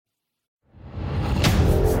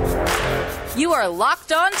You are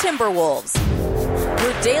Locked On Timberwolves,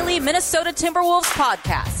 your daily Minnesota Timberwolves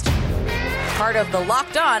podcast. Part of the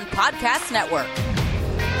Locked On Podcast Network.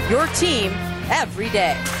 Your team every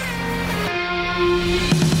day.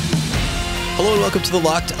 Hello and welcome to the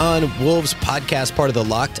Locked On Wolves podcast, part of the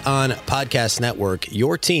Locked On Podcast Network,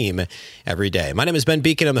 your team every day. My name is Ben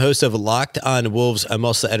Beacon. I'm the host of Locked On Wolves. I'm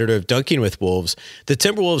also the editor of Dunking with Wolves, the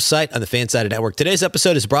Timberwolves site on the Fansided Network. Today's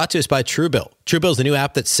episode is brought to us by Truebill. Truebill is the new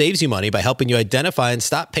app that saves you money by helping you identify and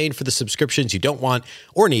stop paying for the subscriptions you don't want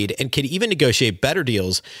or need, and can even negotiate better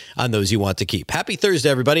deals on those you want to keep. Happy Thursday,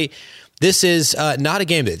 everybody. This is not a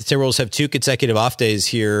game day. The Timberwolves have two consecutive off days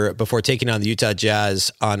here before taking on the Utah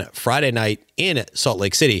Jazz on Friday night in Salt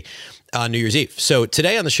Lake City on New Year's Eve. So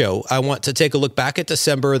today on the show, I want to take a look back at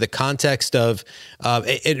December, the context of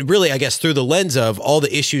it really, I guess, through the lens of all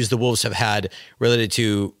the issues the Wolves have had related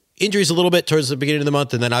to injuries a little bit towards the beginning of the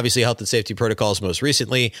month, and then obviously health and safety protocols most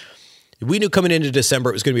recently. We knew coming into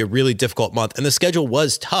December it was going to be a really difficult month, and the schedule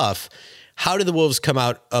was tough. How did the Wolves come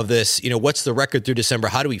out of this? What's the record through December?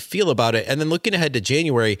 How do we feel about it? And then looking ahead to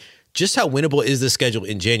January, just how winnable is the schedule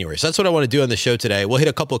in January? So that's what I want to do on the show today. We'll hit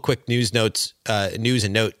a couple of quick news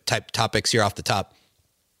and note type topics here off the top.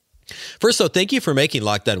 First, though, thank you for making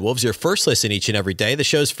Locked On Wolves your first listen each and every day. The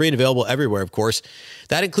show is free and available everywhere, of course.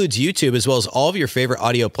 That includes YouTube, as well as all of your favorite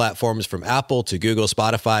audio platforms, from Apple to Google,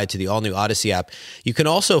 Spotify to the all-new Odyssey app. You can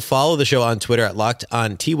also follow the show on Twitter at Locked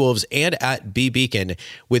On T-Wolves and at BBeacon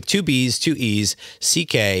with two B's, two E's,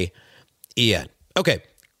 C-K-E-N. Okay.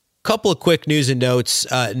 Couple of quick news and notes.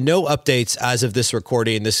 No updates as of this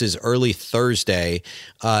recording. This is early Thursday.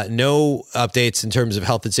 No updates in terms of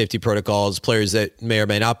health and safety protocols, players that may or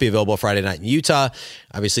may not be available Friday night in Utah.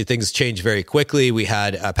 Obviously, things change very quickly. We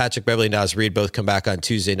had Patrick Beverley and Naz Reid both come back on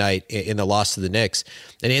Tuesday night in the loss to the Knicks.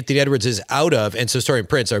 And Anthony Edwards is out of, and so Story and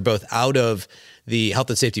Prince are both out of the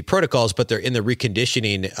health and safety protocols, but they're in the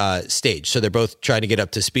reconditioning stage. So they're both trying to get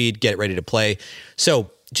up to speed, get ready to play.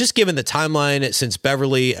 So just given the timeline, since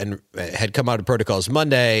Beverley had come out of protocols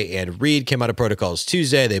Monday and Reed came out of protocols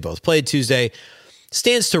Tuesday, they both played Tuesday,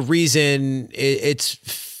 stands to reason it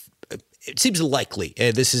seems likely,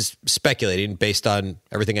 and this is speculating based on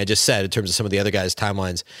everything I just said in terms of some of the other guys'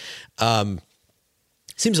 timelines,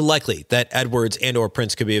 seems likely that Edwards and or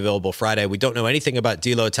Prince could be available Friday. We don't know anything about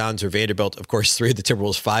D'Lo, Towns, or Vanderbilt. Of course, three of the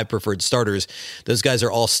Timberwolves' five preferred starters. Those guys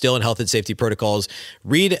are all still in health and safety protocols.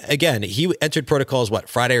 Reed, again, he entered protocols,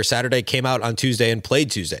 Friday or Saturday, came out on Tuesday and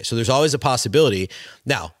played Tuesday. So there's always a possibility.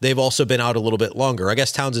 Now, they've also been out a little bit longer. I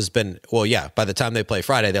guess Towns has been, by the time they play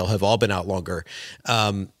Friday, they'll have all been out longer.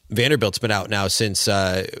 Vanderbilt's been out now since,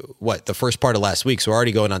 the first part of last week. So we're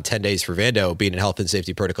already going on 10 days for Vando being in health and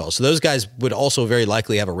safety protocols. So those guys would also very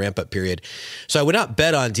likely have a ramp-up period. So I would not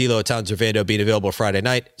bet on D'Lo, Towns, or Vando being available Friday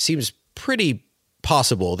night. Seems pretty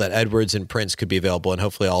possible that Edwards and Prince could be available, and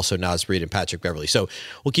hopefully also Naz Reid and Patrick Beverley. So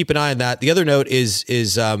we'll keep an eye on that. The other note is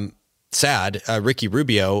sad. Ricky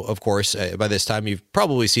Rubio, of course, by this time you've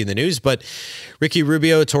probably seen the news, but Ricky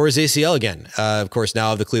Rubio tore his ACL again. Of course,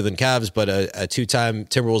 now of the Cleveland Cavs, but a two-time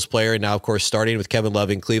Timberwolves player, and now, of course, starting with Kevin Love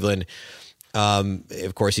in Cleveland.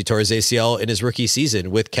 Of course, he tore his ACL in his rookie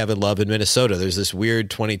season with Kevin Love in Minnesota. There's this weird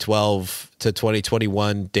 2012 to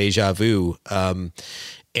 2021 deja vu. And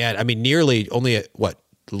I mean, nearly only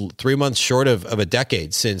 3 months short of a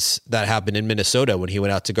decade since that happened in Minnesota when he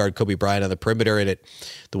went out to guard Kobe Bryant on the perimeter. And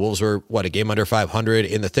the Wolves were, a game under 500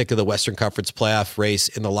 in the thick of the Western Conference playoff race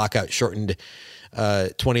in the lockout shortened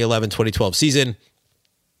 2011-2012 season.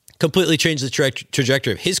 Completely changed the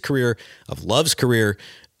trajectory of his career, of Love's career,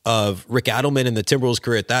 of Rick Adelman and the Timberwolves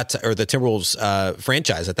career or the Timberwolves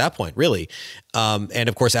franchise at that point, really. And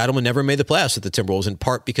of course, Adelman never made the playoffs with the Timberwolves, in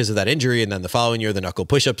part because of that injury. And then the following year, the knuckle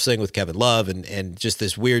push-ups thing with Kevin Love and just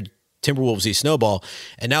this weird Timberwolves-y snowball.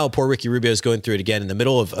 And now poor Ricky Rubio is going through it again in the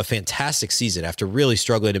middle of a fantastic season after really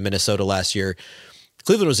struggling in Minnesota last year.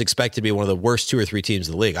 Cleveland was expected to be one of the worst two or three teams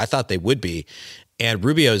in the league. I thought they would be. And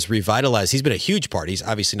Rubio's revitalized. He's been a huge part. He's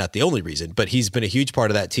obviously not the only reason, but he's been a huge part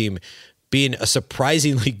of that team being a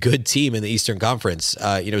surprisingly good team in the Eastern Conference,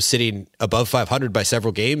 sitting above 500 by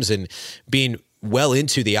several games and being well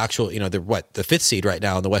into the actual, the fifth seed right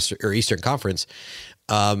now in the Western or Eastern Conference.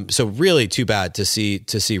 So really too bad to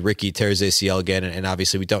see Ricky tear his ACL again. And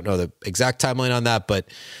obviously we don't know the exact timeline on that, but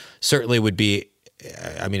certainly would be,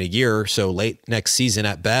 a year or so late next season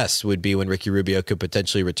at best would be when Ricky Rubio could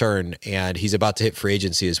potentially return, and he's about to hit free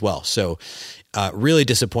agency as well. So really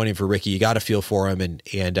disappointing for Ricky. You got to feel for him,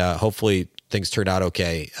 and hopefully things turn out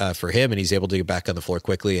okay for him, and he's able to get back on the floor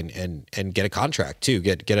quickly and get a contract too,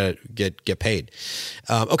 get paid.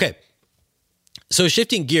 Okay. So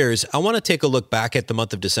shifting gears, I want to take a look back at the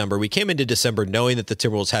month of December. We came into December knowing that the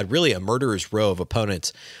Timberwolves had really a murderer's row of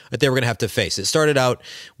opponents that they were going to have to face. It started out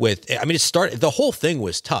with, the whole thing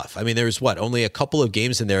was tough. I mean, there was only a couple of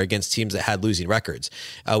games in there against teams that had losing records.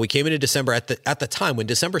 We came into December at the time when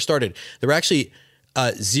December started, there were actually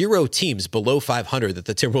 0 teams below 500 that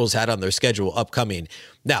the Timberwolves had on their schedule upcoming.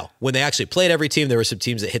 Now, when they actually played every team, there were some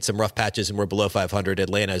teams that hit some rough patches and were below 500.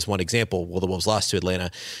 Atlanta is one example. Well, the Wolves lost to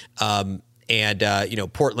Atlanta.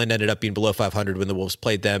 Portland ended up being below 500 when the Wolves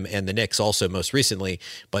played them, and the Knicks also most recently.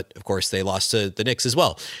 But, of course, they lost to the Knicks as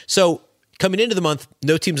well. So coming into the month,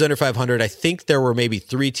 no teams under 500. I think there were maybe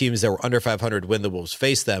 3 teams that were under 500 when the Wolves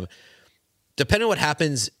faced them. Depending on what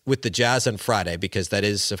happens with the Jazz on Friday, because that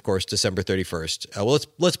is, of course, December 31st.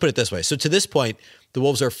 Let's put it this way. So to this point, the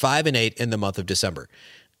Wolves are 5-8 in the month of December.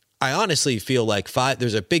 I honestly feel like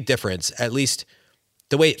there's a big difference, at least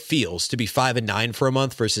the way it feels, to be 5-9 for a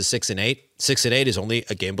month versus 6-8. 6-8 is only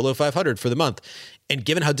a game below 500 for the month. And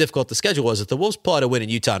given how difficult the schedule was, if the Wolves pull out a win in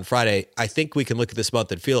Utah on Friday, I think we can look at this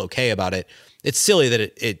month and feel okay about it. It's silly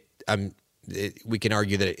that we can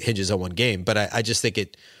argue that it hinges on one game, but I just think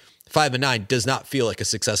 5-9 does not feel like a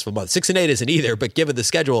successful month. 6-8 isn't either, but given the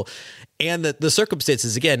schedule and the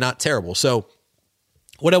circumstances, again, not terrible. So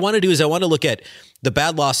what I want to do is I want to look at the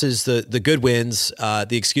bad losses, the good wins,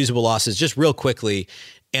 the excusable losses, just real quickly,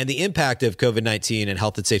 and the impact of COVID-19 and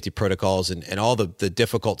health and safety protocols and all the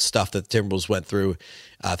difficult stuff that the Timberwolves went through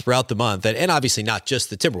throughout the month. And obviously not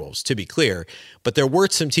just the Timberwolves, to be clear, but there were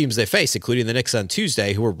some teams they faced, including the Knicks on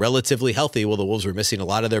Tuesday, who were relatively healthy while the Wolves were missing a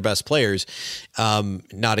lot of their best players,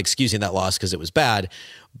 not excusing that loss because it was bad.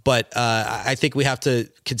 But I think we have to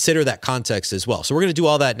consider that context as well. So we're going to do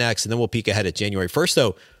all that next, and then we'll peek ahead at January 1st.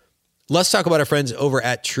 Though, let's talk about our friends over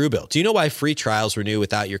at Truebill. Do you know why free trials renew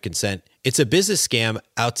without your consent? It's a business scam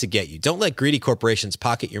out to get you. Don't let greedy corporations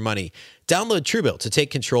pocket your money. Download Truebill to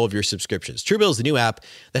take control of your subscriptions. Truebill is the new app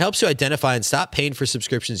that helps you identify and stop paying for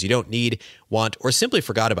subscriptions you don't need, want, or simply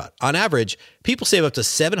forgot about. On average, people save up to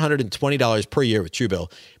 $720 per year with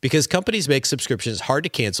Truebill. Because companies make subscriptions hard to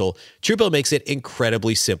cancel, Truebill makes it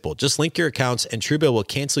incredibly simple. Just link your accounts and Truebill will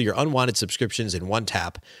cancel your unwanted subscriptions in one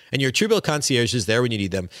tap. And your Truebill concierge is there when you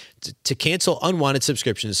need them to cancel unwanted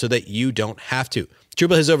subscriptions so that you don't have to.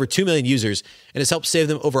 Truebill has over 2 million users and has helped save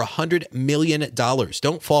them over $100 million.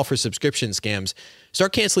 Don't fall for subscription scams.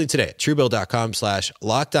 Start canceling today at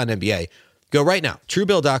Truebill.com/LockedOnNBA. Go right now.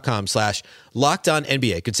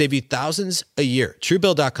 Truebill.com/LockedOnNBA could save you thousands a year.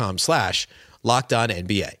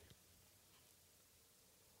 Truebill.com/LockedOnNBA.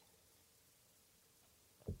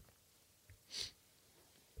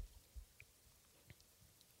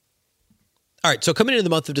 All right, so coming into the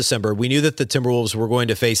month of December, we knew that the Timberwolves were going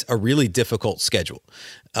to face a really difficult schedule.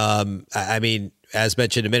 As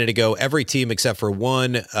mentioned a minute ago, every team except for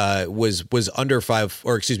one was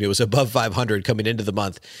above 500 coming into the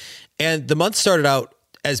month. And the month started out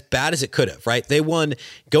as bad as it could have, right? They won,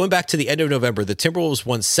 going back to the end of November, the Timberwolves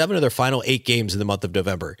won 7 of their final 8 games in the month of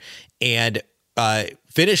November. And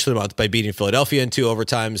finished the month by beating Philadelphia in 2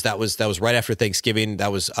 overtimes. That was right after Thanksgiving.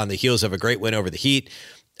 That was on the heels of a great win over the Heat.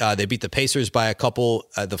 They beat the Pacers by a couple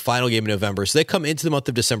the final game in November. So they come into the month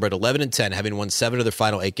of December at 11-10, having won 7 of their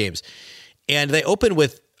final 8 games. And they open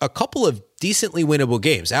with a couple of decently winnable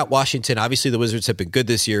games. At Washington, obviously the Wizards have been good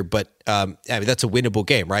this year, but that's a winnable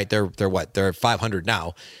game, right? They're 500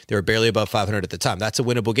 now. They were barely above 500 at the time. That's a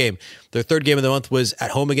winnable game. Their third game of the month was at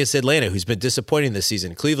home against Atlanta, who's been disappointing this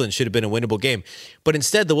season. Cleveland should have been a winnable game. But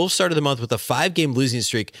instead, the Wolves started the month with a 5-game losing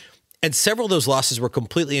streak, and several of those losses were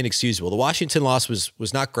completely inexcusable. The Washington loss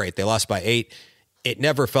was not great. They lost by 8. It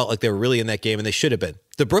never felt like they were really in that game, and they should have been.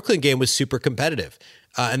 The Brooklyn game was super competitive,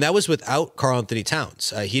 and that was without Karl Anthony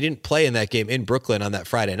Towns. He didn't play in that game in Brooklyn on that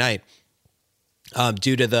Friday night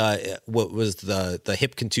due to the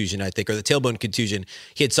hip contusion, I think, or the tailbone contusion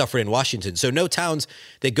he had suffered in Washington. So no Towns.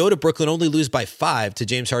 They go to Brooklyn, only lose by 5 to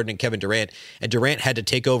James Harden and Kevin Durant, and Durant had to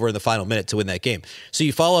take over in the final minute to win that game. So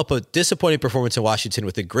you follow up a disappointing performance in Washington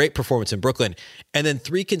with a great performance in Brooklyn, and then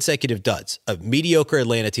 3 consecutive duds, a mediocre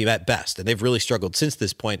Atlanta team at best, and they've really struggled since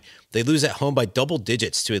this point. They lose at home by double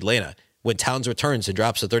digits to Atlanta when Towns returns and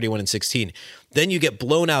drops to 31-16. Then you get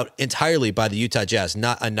blown out entirely by the Utah Jazz,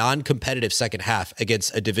 not a non-competitive second half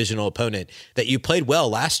against a divisional opponent that you played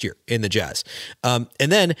well last year in the Jazz. And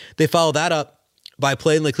then they follow that up by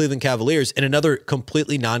playing the Cleveland Cavaliers in another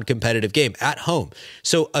completely non-competitive game at home.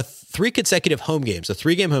 So 3 consecutive home games, a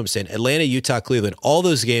 3-game homestand, Atlanta, Utah, Cleveland, all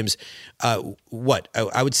those games, I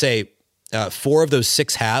would say 4 of those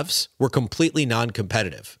 6 halves were completely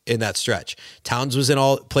non-competitive in that stretch. Towns was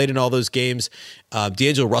played in all those games.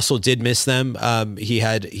 D'Angelo Russell did miss them. He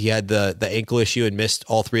had the ankle issue and missed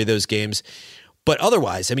all 3 of those games. But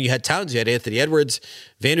otherwise, I mean, you had Towns, you had Anthony Edwards,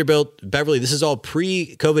 Vanderbilt, Beverly. This is all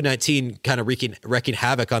pre-COVID-19 kind of wreaking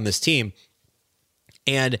havoc on this team.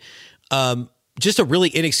 And just a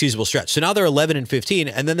really inexcusable stretch. So now they're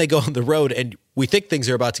 11-15, and then they go on the road, and we think things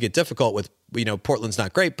are about to get difficult with, Portland's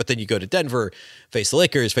not great, but then you go to Denver, face the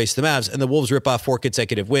Lakers, face the Mavs, and the Wolves rip off 4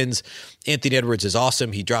 consecutive wins. Anthony Edwards is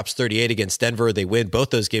awesome. He drops 38 against Denver. They win both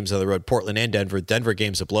those games on the road, Portland and Denver. Denver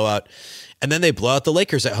game's a blowout. And then they blow out the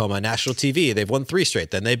Lakers at home on national TV. They've won 3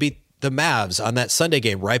 straight. Then they beat the Mavs on that Sunday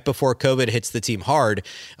game right before COVID hits the team hard.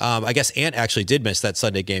 I guess Ant actually did miss that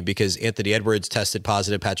Sunday game because Anthony Edwards tested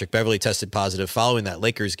positive. Patrick Beverly tested positive following that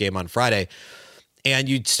Lakers game on Friday. And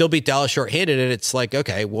you still beat Dallas shorthanded. And it's like,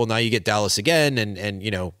 okay, well, now you get Dallas again. And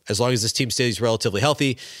as long as this team stays relatively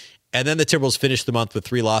healthy. And then the Timberwolves finish the month with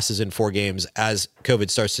 3 losses in 4 games as COVID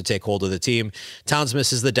starts to take hold of the team. Towns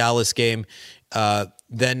misses the Dallas game. Towns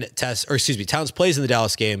plays in the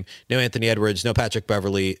Dallas game. No Anthony Edwards, no Patrick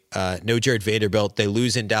Beverly, no Jared Vanderbilt. They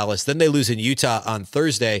lose in Dallas. Then they lose in Utah on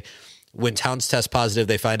Thursday. When Towns tests positive,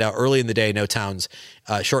 they find out early in the day, no Towns,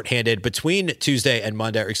 shorthanded. Between Thursday and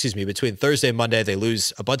Monday, they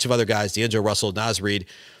lose a bunch of other guys, D'Angelo Russell, Naz Reid.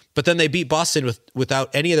 But then they beat Boston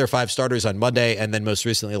without any of their 5 starters on Monday, and then most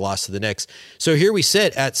recently lost to the Knicks. So here we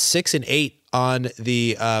sit at 6-8 on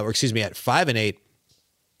the, at 5-8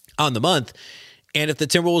 on the month. And if the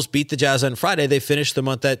Timberwolves beat the Jazz on Friday, they finish the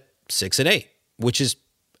month at 6-8, which is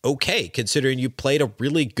okay considering you played a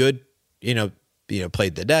really good,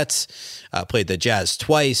 played the Nets, played the Jazz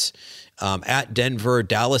twice, at Denver,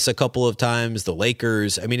 Dallas a couple of times, the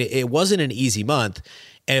Lakers. I mean, it wasn't an easy month.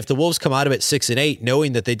 And if the Wolves come out of it 6-8,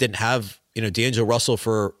 knowing that they didn't have, D'Angelo Russell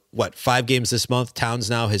for 5 games this month,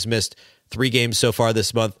 Towns now has missed 3 games so far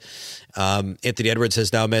this month. Anthony Edwards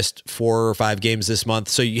has now missed 4 or 5 games this month.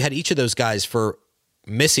 So you had each of those guys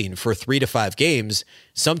missing for 3 to 5 games,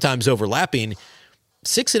 sometimes overlapping.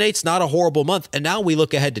 6-8's not a horrible month. And now we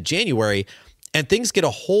look ahead to January, and things get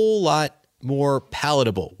a whole lot more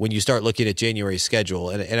palatable when you start looking at January's schedule.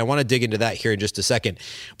 And I want to dig into that here in just a second.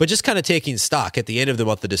 But just kind of taking stock at the end of the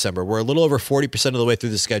month of December, we're a little over 40% of the way through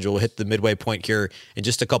the schedule. We'll hit the midway point here in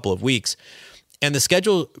just a couple of weeks. And the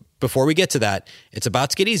schedule, before we get to that, it's about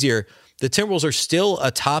to get easier. The Timberwolves are still a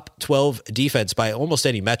top 12 defense by almost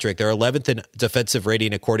any metric. They're 11th in defensive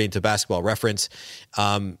rating according to Basketball Reference.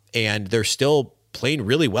 And they're still playing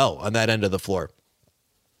really well on that end of the floor.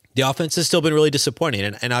 The offense has still been really disappointing.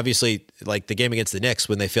 And obviously, like the game against the Knicks,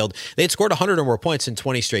 when they had scored 100 or more points in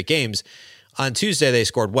 20 straight games. On Tuesday, they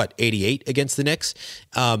scored, 88 against the Knicks?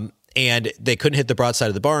 And they couldn't hit the broadside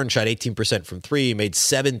of the barn, shot 18% from 3, made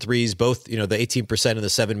 7 threes. Both, the 18% and the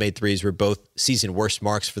 7 made threes were both season worst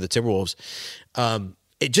marks for the Timberwolves.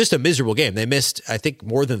 Just a miserable game. They missed, I think,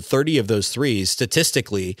 more than 30 of those threes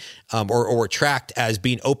statistically, or were tracked as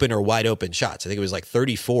being open or wide open shots. I think it was like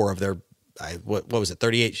 34 of their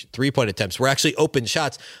 38 3-point attempts were actually open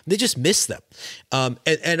shots. They just missed them.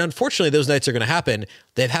 And unfortunately, those nights are going to happen.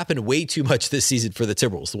 They've happened way too much this season for the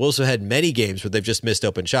Timberwolves. The Wolves have had many games where they've just missed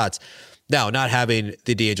open shots. Now, not having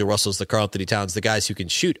the D'Angelo Russells, the Karl Anthony Towns, the guys who can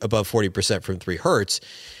shoot above 40% from 3 hurts.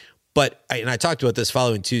 But I talked about this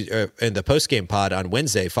following in the post-game pod on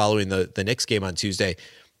Wednesday, following the Knicks game on Tuesday,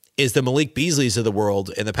 is the Malik Beasleys of the world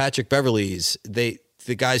and the Patrick Beverleys,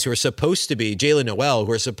 the guys who are supposed to be, Jalen Noel,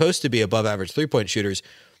 who are supposed to be above average 3-point shooters,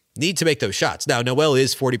 need to make those shots. Now, Noel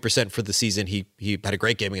is 40% for the season. He had a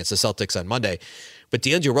great game against the Celtics on Monday, but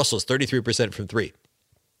D'Angelo Russell is 33% from 3.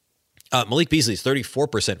 Malik Beasley is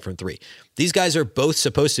 34% from 3. These guys are both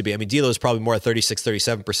supposed to be. I mean, D'Lo is probably more a 36,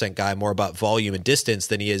 37% guy, more about volume and distance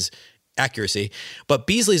than he is accuracy. But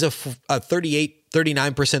Beasley's a 38,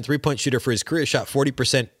 39% 3-point shooter for his career, shot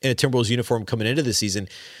 40% in a Timberwolves uniform coming into the season.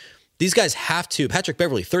 These guys have to, Patrick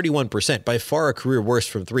Beverly, 31%, by far a career worst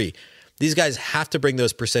from 3. These guys have to bring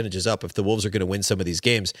those percentages up if the Wolves are going to win some of these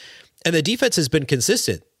games. And the defense has been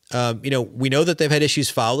consistent. We know that they've had issues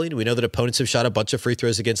fouling. We know that opponents have shot a bunch of free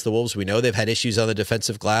throws against the Wolves. We know they've had issues on the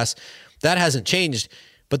defensive glass. That hasn't changed.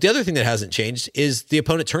 But the other thing that hasn't changed is the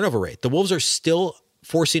opponent turnover rate. The Wolves are still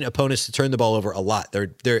forcing opponents to turn the ball over a lot.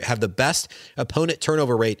 They have the best opponent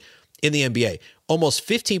turnover rate in the NBA. Almost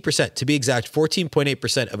 15%, to be exact,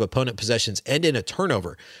 14.8% of opponent possessions end in a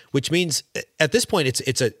turnover, which means at this point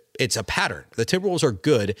it's a pattern. The Timberwolves are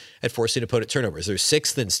good at forcing opponent turnovers. They're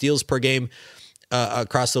 6th in steals per game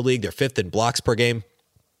across the league. They're 5th in blocks per game,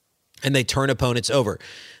 and they turn opponents over.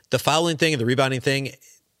 The fouling thing and the rebounding thing,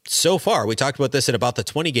 so far, we talked about this at about the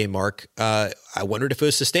 20 game mark. I wondered if it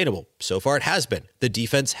was sustainable. So far, it has been. The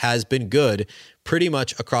defense has been good pretty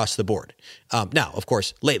much across the board. Now, of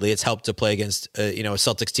course, lately it's helped to play against a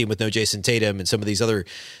Celtics team with no Jason Tatum and some of these other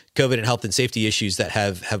COVID and health and safety issues that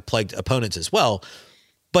have plagued opponents as well.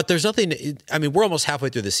 But there's nothing. I mean, we're almost halfway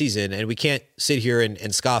through the season, and we can't sit here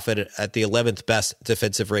and scoff at the 11th best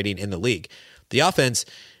defensive rating in the league. The offense,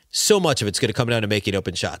 so much of it's going to come down to making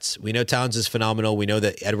open shots. We know Towns is phenomenal. We know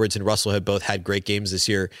that Edwards and Russell have both had great games this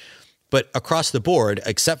year. But across the board,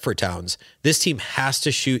 except for Towns, this team has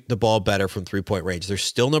to shoot the ball better from three-point range. They're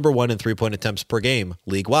still number one in three-point attempts per game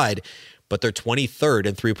league-wide, but they're 23rd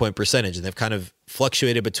in three-point percentage, and they've kind of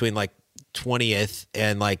fluctuated between like 20th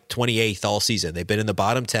and like 28th all season. They've been in the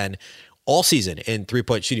bottom 10 all season in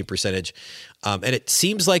three-point shooting percentage. And it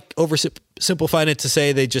seems like oversimplifying it to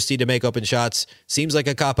say they just need to make open shots seems like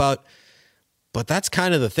a cop-out, but that's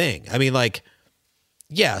kind of the thing. I mean, like,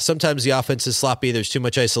 yeah, sometimes the offense is sloppy. There's too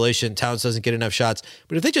much isolation. Towns doesn't get enough shots.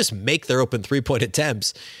 But if they just make their open three-point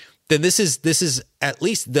attempts, then this is at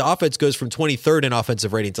least the offense goes from 23rd in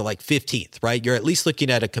offensive rating to like 15th, right? You're at least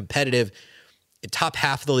looking at a competitive top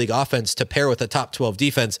half of the league offense to pair with a top 12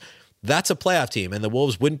 defense. That's a playoff team, and the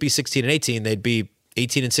Wolves wouldn't be 16 and 18. They'd be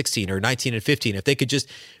 18 and 16 or 19 and 15 if they could just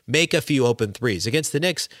make a few open threes. Against the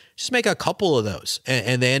Knicks, just make a couple of those,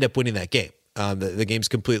 and they end up winning that game. The game's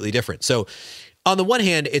completely different. So on the one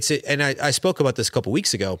hand, and I spoke about this a couple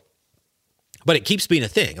weeks ago, but it keeps being a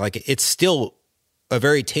thing. Like, it's still a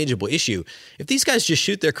very tangible issue. If these guys just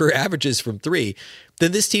shoot their career averages from three,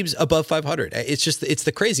 then this team's above 500. It's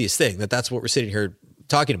the craziest thing that's what we're sitting here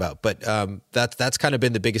talking about. But that's kind of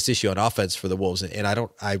been the biggest issue on offense for the Wolves, and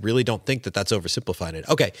I really don't think that that's oversimplifying it.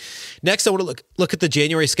 Okay, next I want to look at the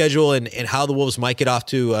January schedule and how the Wolves might get off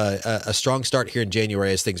to a strong start here in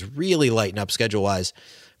January as things really lighten up schedule wise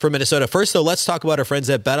for Minnesota. First, though, let's talk about our friends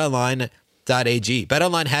at BetOnline.ag.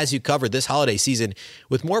 BetOnline has you covered this holiday season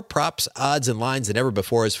with more props, odds, and lines than ever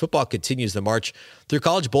before as football continues the march through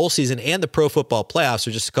college bowl season, and the pro football playoffs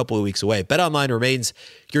are just a couple of weeks away. BetOnline remains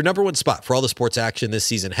your number one spot for all the sports action this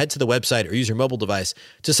season. Head to the website or use your mobile device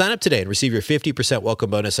to sign up today and receive your 50% welcome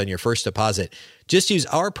bonus on your first deposit. Just use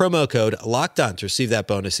our promo code LOCKEDON to receive that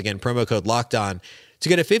bonus. Again, promo code LOCKEDON to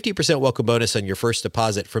get a 50% welcome bonus on your first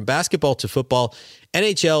deposit. From basketball to football,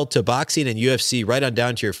 NHL to boxing and UFC, right on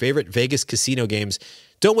down to your favorite Vegas casino games.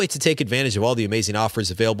 Don't wait to take advantage of all the amazing offers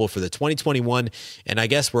available for the 2021, and I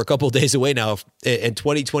guess we're a couple of days away now, in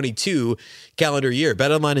 2022 calendar year.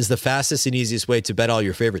 BetOnline is the fastest and easiest way to bet all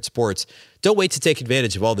your favorite sports. Don't wait to take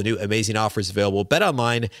advantage of all the new amazing offers available.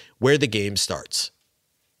 BetOnline, where the game starts.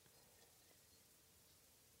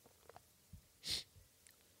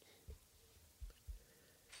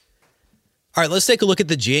 All right, let's take a look at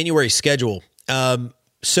the January schedule.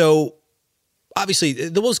 So obviously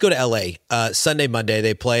the Wolves go to LA Sunday, Monday.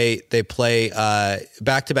 They play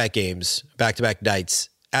back-to-back games, back-to-back nights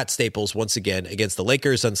at Staples once again against the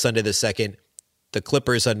Lakers on Sunday the 2nd, the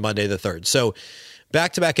Clippers on Monday the 3rd. So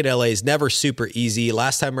back-to-back in LA is never super easy.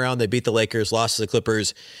 Last time around they beat the Lakers, lost to the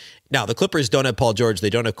Clippers. Now the Clippers don't have Paul George. They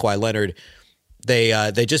don't have Kawhi Leonard.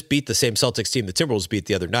 They just beat the same Celtics team the Timberwolves beat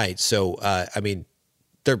the other night. So I mean,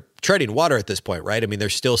 they're treading water at this point, right? I mean, they're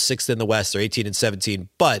still 6th in the West. They're 18 and 17,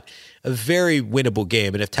 but a very winnable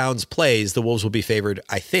game. And if Towns plays, the Wolves will be favored,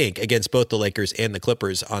 I think, against both the Lakers and the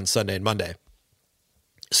Clippers on Sunday and Monday.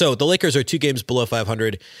 So the Lakers are 2 games below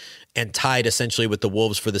 500 and tied essentially with the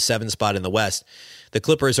Wolves for the 7th spot in the West. The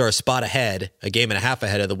Clippers are a spot ahead, a game and a half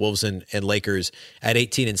ahead of the Wolves and Lakers at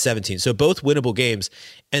 18 and 17. So both winnable games.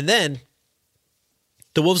 And then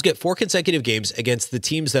the Wolves get 4 consecutive games against the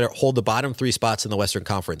teams that hold the bottom 3 spots in the Western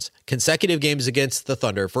Conference. Consecutive games against the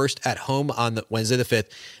Thunder, first at home on Wednesday the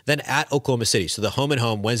 5th, then at Oklahoma City. So the home and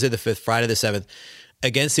home, Wednesday the 5th, Friday the 7th,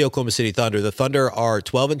 against the Oklahoma City Thunder. The Thunder are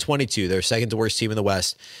 12 and 22. They're second to worst team in the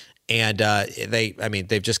West. And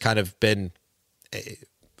they've just kind of been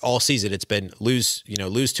all season. It's been lose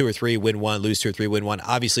 2 or 3, win 1, lose 2 or 3, win 1.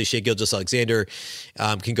 Obviously, Shai Gilgeous-Alexander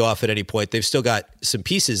can go off at any point. They've still got some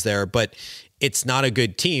pieces there, but it's not a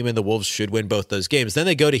good team, and the Wolves should win both those games. Then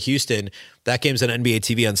they go to Houston. That game's on NBA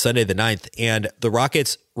TV on Sunday the 9th, and the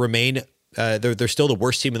Rockets remain they're still the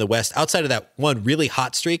worst team in the West. Outside of that one really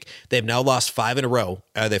hot streak, they've now lost 5 in a row.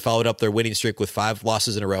 They followed up their winning streak with 5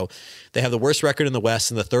 losses in a row. They have the worst record in the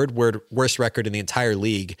West and the third worst record in the entire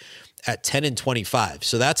league at 10 and 25.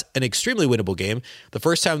 So that's an extremely winnable game. The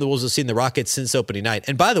first time the Wolves have seen the Rockets since opening night.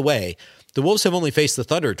 And by the way, the Wolves have only faced the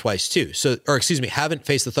Thunder twice too. Haven't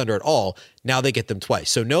faced the Thunder at all. Now they get them twice.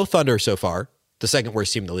 So no Thunder so far, the second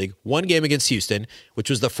worst team in the league. 1 game against Houston, which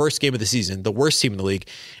was the first game of the season, the worst team in the league.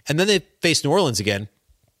 And then they faced New Orleans again.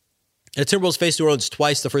 The Timberwolves faced New Orleans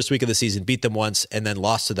twice the first week of the season, beat them once, and then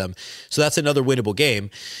lost to them. So that's another winnable game.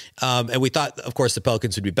 And we thought, of course, the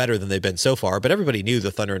Pelicans would be better than they've been so far, but everybody knew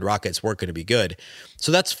the Thunder and Rockets weren't going to be good.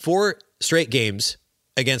 So that's 4 straight games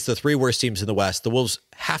against the 3 worst teams in the West. The Wolves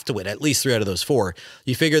have to win at least 3 out of those 4.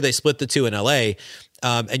 You figure they split the 2 in LA,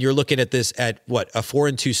 and you're looking at this at what, a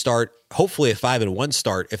 4-2 start, hopefully a 5-1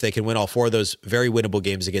 start if they can win all 4 of those very winnable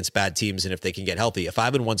games against bad teams, and if they can get healthy. A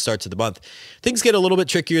 5-1 start to the month. Things get a little bit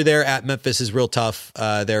trickier there. At Memphis is real tough.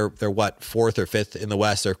 They're what, 4th or 5th in the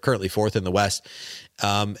West. They're currently 4th in the West.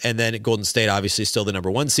 And then Golden State, obviously still the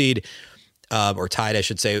number 1 seed. Or tied, I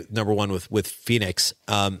should say, number 1 with Phoenix.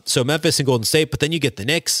 So Memphis and Golden State, but then you get the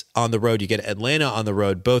Knicks on the road. You get Atlanta on the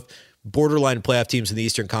road, both borderline playoff teams in the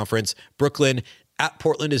Eastern Conference. Brooklyn at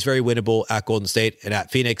Portland is very winnable, at Golden State, and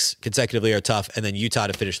at Phoenix consecutively are tough, and then Utah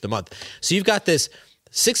to finish the month. So you've got this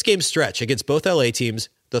 6-game stretch against both LA teams,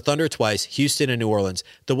 the Thunder twice, Houston and New Orleans.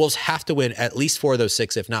 The Wolves have to win at least 4 of those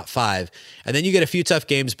 6, if not 5. And then you get a few tough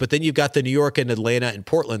games, but then you've got the New York and Atlanta and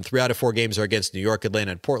Portland. 3 out of 4 games are against New York,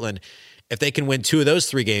 Atlanta, and Portland. If they can win 2 of those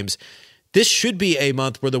 3 games, this should be a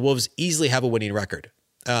month where the Wolves easily have a winning record.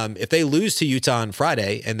 If they lose to Utah on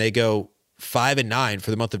Friday and they go 5-9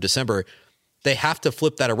 for the month of December, they have to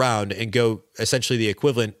flip that around and go essentially the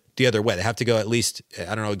equivalent the other way. They have to go at least,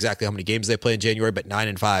 I don't know exactly how many games they play in January, but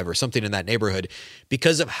 9-5 or something in that neighborhood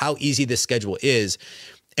because of how easy this schedule is.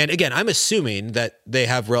 And again, I'm assuming that they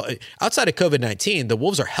have outside of COVID-19, the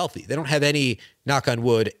Wolves are healthy. They don't have any, knock on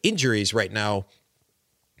wood, injuries right now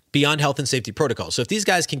beyond health and safety protocols. So if these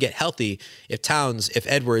guys can get healthy, if Towns, if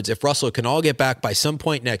Edwards, if Russell can all get back by some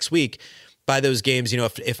point next week, by those games,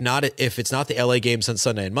 if it's not the LA games on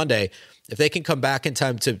Sunday and Monday, if they can come back in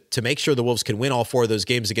time to make sure the Wolves can win all 4 of those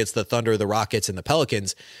games against the Thunder, the Rockets, and the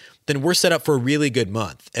Pelicans, then we're set up for a really good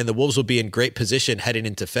month. And the Wolves will be in great position heading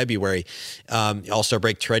into February. All-Star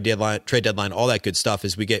break, trade deadline, all that good stuff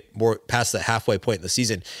as we get more past the halfway point in the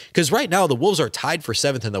season. Because right now, the Wolves are tied for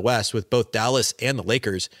 7th in the West with both Dallas and the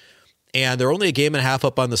Lakers. And they're only a game and a half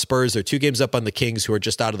up on the Spurs. They're 2 games up on the Kings, who are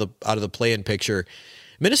just out of the play-in picture.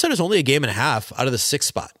 Minnesota's only a game and a half out of the 6th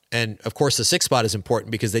spot. And of course, the 6th spot is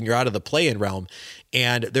important because then you're out of the play-in realm.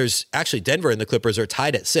 And there's actually Denver and the Clippers are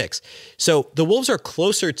tied at 6. So the Wolves are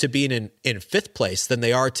closer to being in 5th place than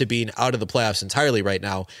they are to being out of the playoffs entirely right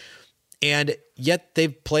now. And yet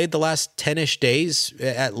they've played the last 10-ish days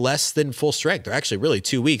at less than full strength. They're actually really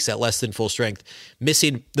 2 weeks at less than full strength,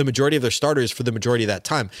 missing the majority of their starters for the majority of that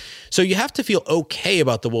time. So you have to feel okay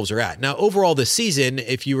about the Wolves are at. Now, overall this season,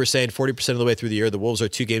 if you were saying 40% of the way through the year, the Wolves are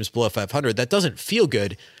 2 games below 500, that doesn't feel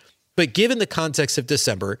good. But given the context of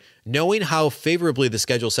December, knowing how favorably the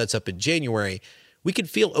schedule sets up in January, we can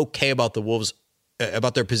feel okay about the Wolves,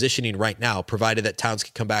 about their positioning right now, provided that Towns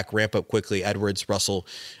can come back, ramp up quickly. Edwards, Russell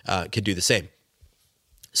can do the same.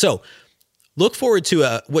 So look forward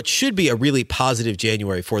to what should be a really positive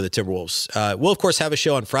January for the Timberwolves. We'll, of course, have a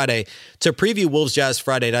show on Friday to preview Wolves Jazz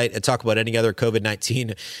Friday night and talk about any other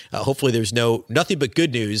COVID-19. Hopefully there's nothing but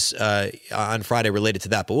good news on Friday related to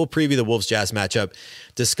that. But we'll preview the Wolves Jazz matchup,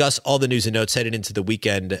 discuss all the news and notes headed into the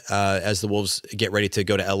weekend as the Wolves get ready to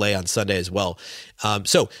go to LA on Sunday as well.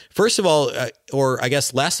 So first of all, or I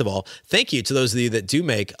guess last of all, thank you to those of you that do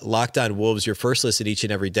make Locked On Wolves your first listen each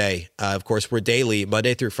and every day. Of course, we're daily,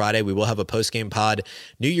 Monday through Friday. We will have a post-game pod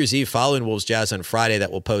New Year's Eve following Wolves Jazz on Friday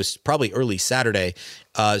that will post probably early Saturday.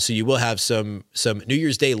 So you will have some New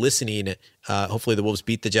Year's Day listening. Hopefully the Wolves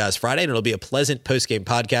beat the Jazz Friday, and it'll be a pleasant post-game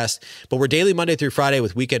podcast. But we're daily Monday through Friday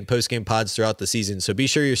with weekend post-game pods throughout the season. So be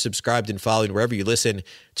sure you're subscribed and following wherever you listen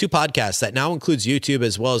to podcasts. That now includes YouTube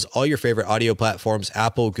as well as all your favorite audio platforms,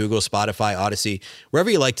 Apple, Google, Spotify, Odyssey, wherever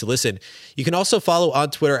you like to listen. You can also follow on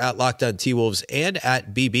Twitter at Locked On T-Wolves and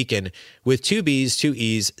at BBeacon with 2 B's, 2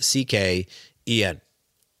 E's, CKEN.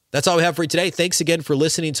 That's all we have for you today. Thanks again for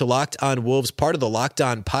listening to Locked On Wolves, part of the Locked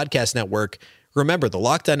On Podcast Network. Remember, the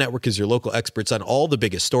Locked On Network is your local experts on all the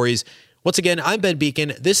biggest stories. Once again, I'm Ben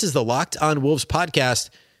Beacon. This is the Locked On Wolves podcast,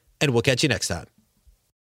 and we'll catch you next time.